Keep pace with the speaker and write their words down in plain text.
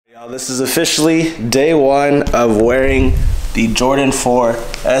Now this is officially day one of wearing the Jordan 4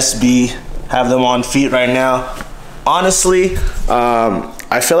 SB. Have them on feet right now. Honestly,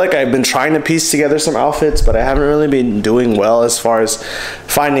 I feel like I've been trying to piece together some outfits, but I haven't really been doing well as far as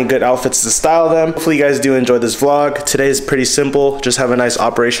finding good outfits to style them. Hopefully you guys do enjoy this vlog. Today is pretty simple. Just have a nice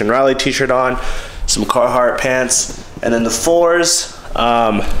Operation Rally t-shirt on, some Carhartt pants, and then the 4s.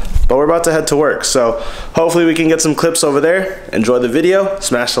 But we're about to head to work, so hopefully we can get some clips over there. Enjoy the video,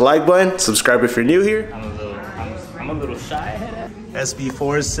 smash the like button, subscribe if you're new here. I'm a little shy.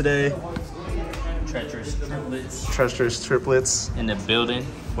 SB4s today. Treacherous triplets. Treacherous triplets. In the building.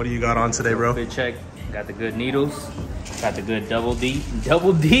 What do you got on today, bro? Fit check. Got the good needles. Got the good double D.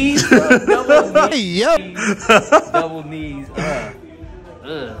 Double D's, bro. Double D's. Yep. Double knees.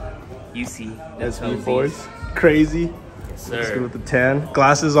 You see. SB4s. Crazy. Yes, sir. Let's go with the tan.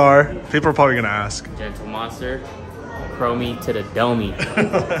 Glasses are, people are probably gonna ask. Gentle Monster. Chromie to the domey.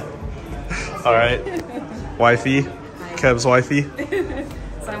 All right. Wifey. Kev's wifey.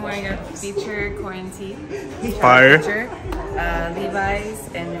 So I'm wearing a feature quarantine. Fire. Feature, Levi's,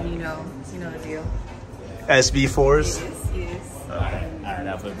 and then you know the deal. SB4s. Yes. Alright,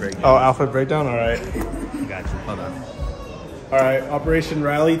 outfit breakdown. Oh, outfit breakdown. All right. Got you. Hold on. All right. Operation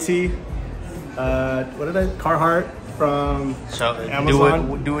Rally tee. What did I? Carhartt from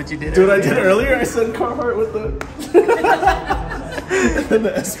Amazon. Do what you did. Do what I did earlier. I said Carhartt with the. And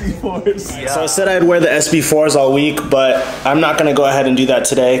the SB4s. Yeah. So I said I'd wear the SB4s all week, but I'm not gonna go ahead and do that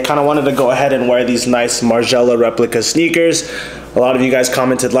today. Kind of wanted to go ahead and wear these nice Margiela replica sneakers. A lot of you guys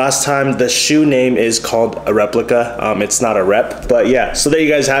commented last time. The shoe name is called a replica. It's not a rep, but yeah. So there you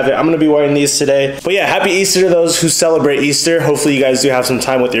guys have it. I'm gonna be wearing these today. But yeah, happy Easter to those who celebrate Easter. Hopefully you guys do have some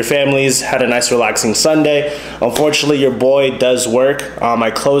time with your families. Had a nice relaxing Sunday. Unfortunately, your boy does work.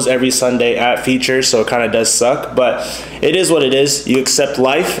 I close every Sunday at Feature, so it kind of does suck, but it is what it is. You accept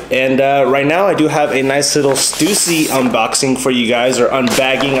life, and right now I do have a nice little Stussy unboxing for you guys, or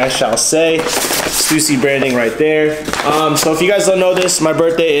unbagging I shall say. Stussy branding right there. So if you guys don't know this, my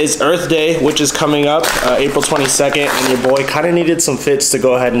birthday is Earth Day, which is coming up April 22nd, and your boy kind of needed some fits to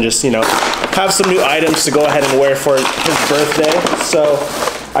go ahead and just, you know, have some new items to go ahead and wear for his birthday. So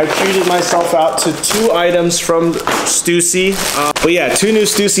I treated myself out to 2 items from Stussy. But yeah, 2 new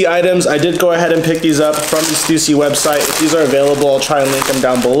Stussy items. I did go ahead and pick these up from the Stussy website. If these are available, I'll try and link them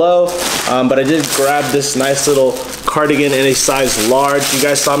down below. But I did grab this nice little cardigan in a size large. You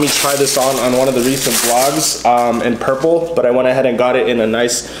guys saw me try this on one of the recent vlogs in purple, but I went ahead and got it in a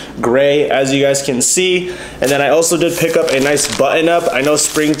nice gray, as you guys can see. And then I also did pick up a nice button up. I know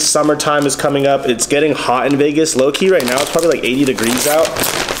spring, summertime is coming up. It's getting hot in Vegas. Low key right now, it's probably like 80 degrees out.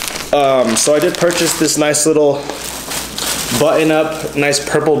 So I did purchase this nice little button up, nice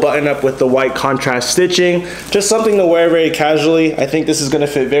purple button up with the white contrast stitching. Just something to wear very casually. I think this is gonna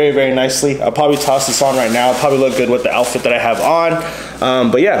fit very, very nicely. I'll probably toss this on right now. It'll probably look good with the outfit that I have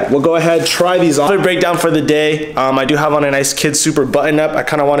on. But yeah, we'll go ahead, try these on. Outfit breakdown for the day. I do have on a nice Kid Super button up. I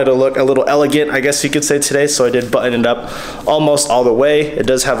kind of wanted to look a little elegant, I guess you could say today, so I did button it up almost all the way. It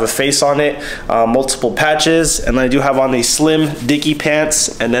does have a face on it, multiple patches, and then I do have on the slim Dickie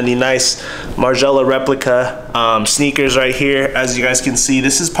pants, and then the nice Margiela replica sneakers right here. As you guys can see,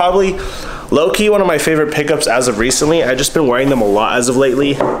 this is probably low-key one of my favorite pickups as of recently. I've just been wearing them a lot as of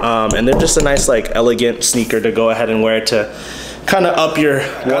lately, and they're just a nice, like, elegant sneaker to go ahead and wear to kind of up your...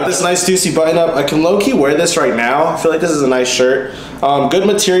 Got this nice Stussy button up. I can low-key wear this right now. I feel like this is a nice shirt. Good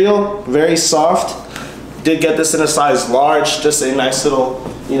material, very soft. Did get this in a size large, just a nice little,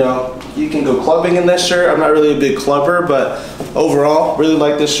 you know, you can go clubbing in this shirt. I'm not really a big clubber, but overall, really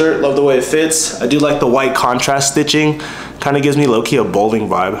like this shirt. Love the way it fits. I do like the white contrast stitching. Kind of gives me low-key a bowling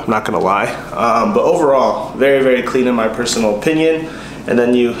vibe, I'm not gonna lie. But overall, very, very clean in my personal opinion. And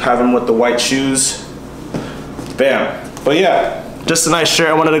then you have them with the white shoes. Bam. But yeah, just a nice shirt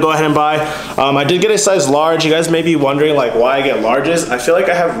I wanted to go ahead and buy. I did get a size large. You guys may be wondering like why I get larges. I feel like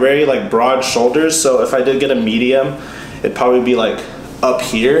I have very like broad shoulders, so if I did get a medium, it'd probably be like up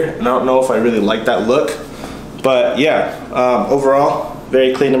here. And I don't know if I really like that look. But yeah, overall,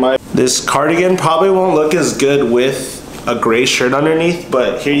 very clean in my... This cardigan probably won't look as good with a gray shirt underneath,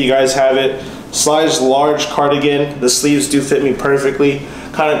 but here you guys have it. Size large cardigan. The sleeves do fit me perfectly.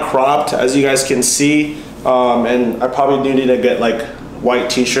 Kind of cropped, as you guys can see. And I probably do need to get like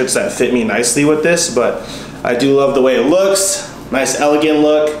white t-shirts that fit me nicely with this, but I do love the way it looks. Nice elegant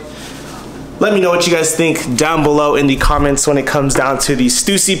look. Let me know what you guys think down below in the comments when it comes down to the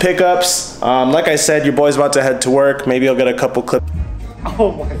Stussy pickups. Like I said, your boy's about to head to work. Maybe I'll get a couple clips.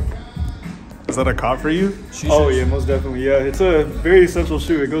 Oh my. Is that a cop for you? Oh yeah, most definitely. Yeah, it's a very essential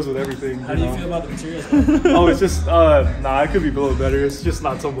shoe. It goes with everything. How do you feel about the materials? Oh, it's just nah. It could be a little better. It's just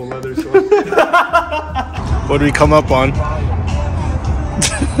not tumble leather. So. What do we come up on?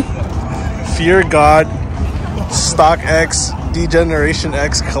 Fear God, Stock X, Degeneration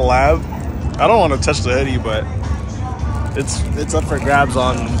X collab. I don't want to touch the hoodie, but it's up for grabs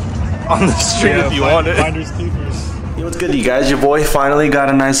on the street if you want it. Finders keepers. Hey, what's good, you guys? Your boy finally got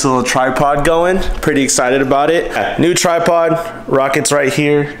a nice little tripod going. Pretty excited about it. New tripod, Rocket's right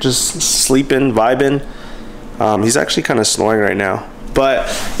here, just sleeping, vibing. He's actually kind of snoring right now. But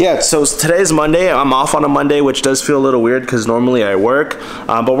yeah, so today's Monday. I'm off on a Monday, which does feel a little weird because normally I work.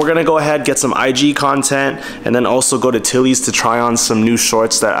 But we're gonna go ahead, get some IG content, and then also go to Tilly's to try on some new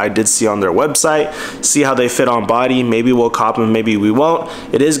shorts that I did see on their website, see how they fit on body. Maybe we'll cop them, maybe we won't.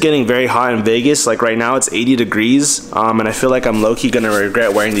 It is getting very hot in Vegas. Like right now it's 80 degrees. And I feel like I'm low-key gonna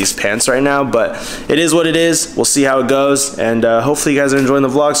regret wearing these pants right now, but it is what it is. We'll see how it goes. And hopefully you guys are enjoying the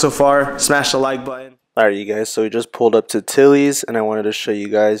vlog so far. Smash the like button. Alright, you guys, so we just pulled up to Tilly's and I wanted to show you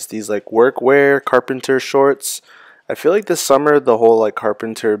guys these like workwear carpenter shorts. I feel like this summer the whole like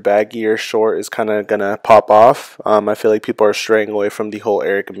carpenter baggier short is kind of gonna pop off. I feel like people are straying away from the whole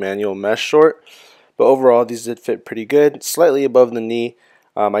Eric Emanuel mesh short, but overall these did fit pretty good, slightly above the knee.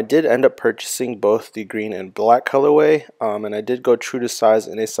 I did end up purchasing both the green and black colorway, and I did go true to size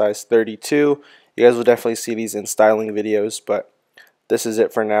in a size 32. You guys will definitely see these in styling videos, but this is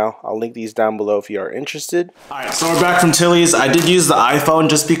it for now. I'll link these down below if you are interested. Alright, so we're back from Tilly's. I did use the iPhone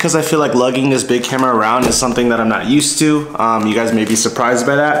just because I feel like lugging this big camera around is something that I'm not used to. You guys may be surprised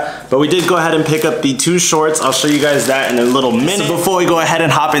by that. But we did go ahead and pick up the two shorts. I'll show you guys that in a little minute. So before we go ahead and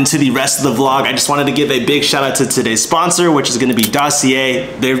hop into the rest of the vlog, I just wanted to give a big shout out to today's sponsor, which is going to be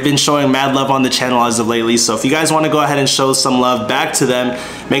Dossier. They've been showing mad love on the channel as of lately. So if you guys want to go ahead and show some love back to them,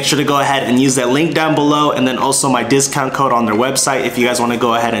 make sure to go ahead and use that link down below, and then also my discount code on their website if you guys want to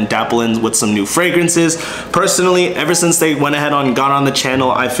go ahead and dabble in with some new fragrances. Personally, ever since they went ahead and got on the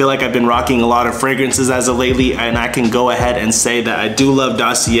channel, I feel like I've been rocking a lot of fragrances as of lately, and I can go ahead and say that I do love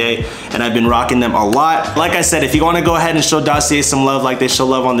Dossier and I've been rocking them a lot. Like I said, if you want to go ahead and show Dossier some love like they show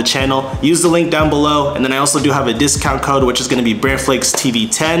love on the channel, use the link down below, and then I also do have a discount code which is going to be BranFlakes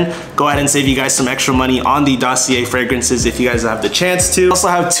Go ahead and save you guys some extra money on the Dossier fragrances if you guys have the chance to. I also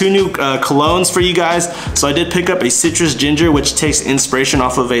have two new colognes for you guys. So I did pick up a citrus ginger, which takes inspiration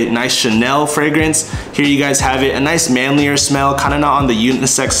off of a nice Chanel fragrance. Here you guys have it, a nice manlier smell, kind of not on the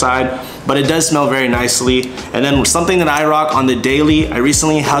unisex side, but it does smell very nicely. And then something that I rock on the daily, I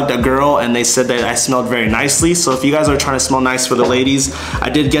recently hugged a girl and they said that I smelled very nicely. So if you guys are trying to smell nice for the ladies, I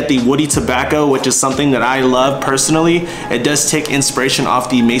did get the woody tobacco, which is something that I love personally. It does take inspiration off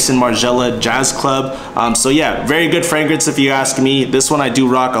the Maison Margiela Jazz Club. So yeah, very good fragrance if you ask me. This one I do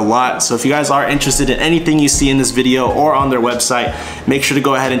rock a lot. So if you guys are interested in anything you see in this video or on their website, make sure to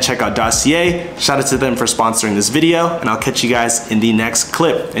go ahead and check out Dossier. Shout out to them for sponsoring this video, and I'll catch you guys in the next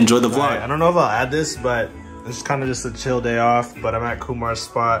clip. Enjoy the vlog. I don't know if I'll add this, but it's kind of just a chill day off, but I'm at Kumar's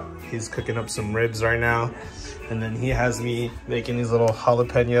spot. He's cooking up some ribs right now, and then he has me making these little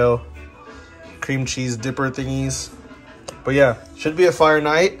jalapeno cream cheese dipper thingies. But yeah, should be a fire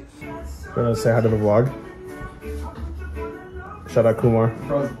night. Gonna say hi to the vlog. Shout out Kumar.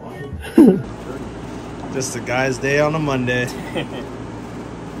 Just a guy's day on a Monday.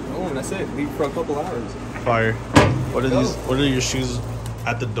 Oh, and that's it. Leave for a couple hours. Fire. What are these? What are your shoes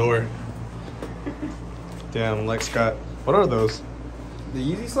at the door? Damn, Lex got. What are those? The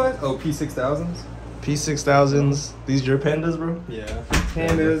Yeezy slides? Oh, P6000s. P6000s. These your pandas, bro? Yeah.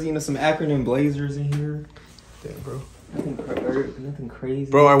 Pandas, you know, some acronym blazers in here. Damn, bro. Nothing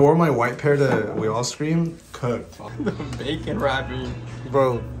crazy. Bro, I wore my white pair to We All Scream. Cooked. Bacon wrapping.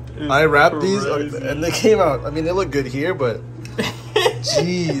 Bro, I wrapped these and they came out. I mean, they look good here, but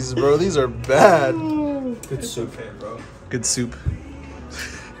jeez, bro, these are bad. Good soup, bro. Good soup.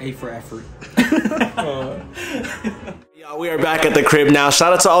 A for effort. Yeah, we are back at the crib now.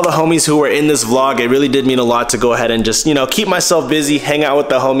 Shout out to all the homies who were in this vlog. It really did mean a lot to go ahead and just, you know, keep myself busy, hang out with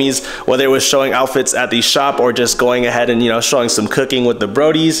the homies, whether it was showing outfits at the shop or just going ahead and, you know, showing some cooking with the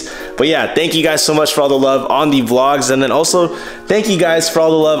brodies. But yeah, thank you guys so much for all the love on the vlogs, and then also thank you guys for all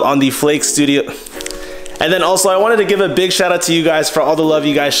the love on the Flake Studio. And then also I wanted to give a big shout out to you guys for all the love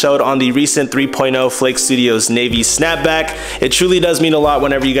you guys showed on the recent 3.0 Flake Studios Navy snapback. It truly does mean a lot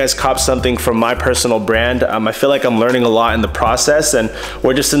whenever you guys cop something from my personal brand. I feel like I'm learning a lot in the process, and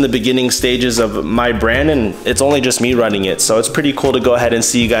we're just in the beginning stages of my brand, and it's only just me running it. So it's pretty cool to go ahead and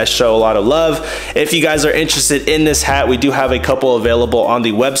see you guys show a lot of love. If you guys are interested in this hat, we do have a couple available on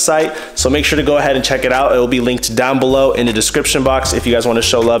the website. So make sure to go ahead and check it out. It will be linked down below in the description box if you guys want to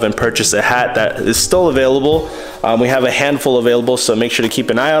show love and purchase a hat that is still available. We have a handful available, so make sure to keep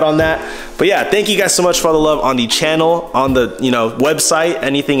an eye out on that. But yeah, thank you guys so much for all the love on the channel, on the website,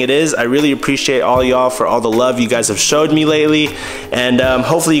 anything it is. I really appreciate all y'all for all the love you guys have showed me lately, and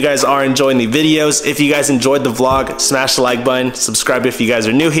hopefully you guys are enjoying the videos. If you guys enjoyed the vlog, smash the like button, subscribe if you guys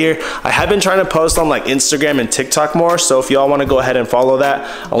are new here. I have been trying to post on like Instagram and TikTok more, so if y'all want to go ahead and follow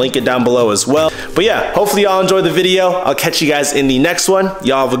that, I'll link it down below as well. But yeah, hopefully y'all enjoyed the video. I'll catch you guys in the next one.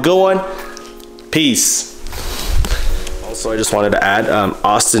 Y'all have a good one. Peace. Also, I just wanted to add,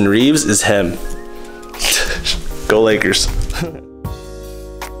 Austin Reeves is him. Go Lakers.